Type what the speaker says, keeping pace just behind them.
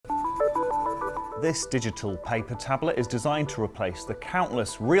This digital paper tablet is designed to replace the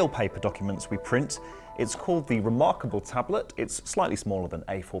countless real paper documents we print. It's called the Remarkable Tablet. It's slightly smaller than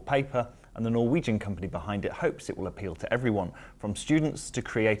A4 paper, and the Norwegian company behind it hopes it will appeal to everyone, from students to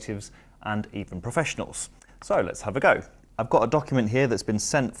creatives and even professionals. So let's have a go. I've got a document here that's been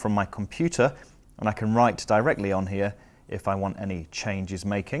sent from my computer, and I can write directly on here if I want any changes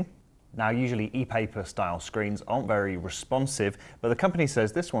making. Now, usually e-paper style screens aren't very responsive, but the company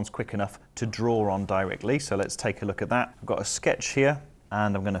says this one's quick enough to draw on directly, so let's take a look at that. I've got a sketch here,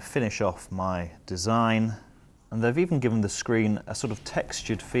 and I'm going to finish off my design. And they've even given the screen a sort of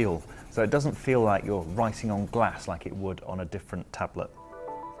textured feel, so it doesn't feel like you're writing on glass like it would on a different tablet.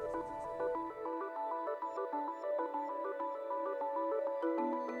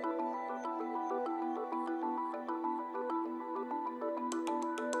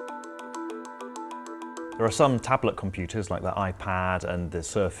 There are some tablet computers like the iPad and the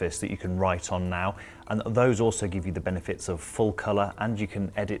Surface that you can write on now, and those also give you the benefits of full colour, and you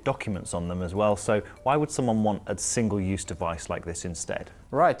can edit documents on them as well. So why would someone want a single-use device like this instead?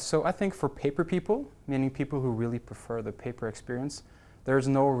 Right, so I think for paper people, meaning people who really prefer the paper experience, there's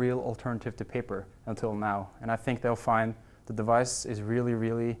no real alternative to paper until now. And I think they'll find the device is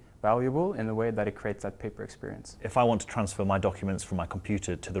really valuable in the way that it creates that paper experience. If I want to transfer my documents from my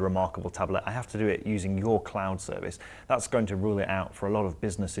computer to the Remarkable tablet, I have to do it using your cloud service. That's going to rule it out for a lot of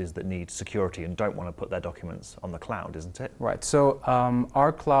businesses that need security and don't want to put their documents on the cloud, isn't it? Right, so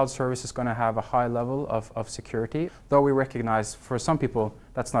our cloud service is going to have a high level of security, though we recognize for some people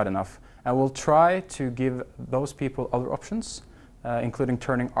that's not enough. And we'll try to give those people other options, including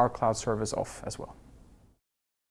turning our cloud service off as well.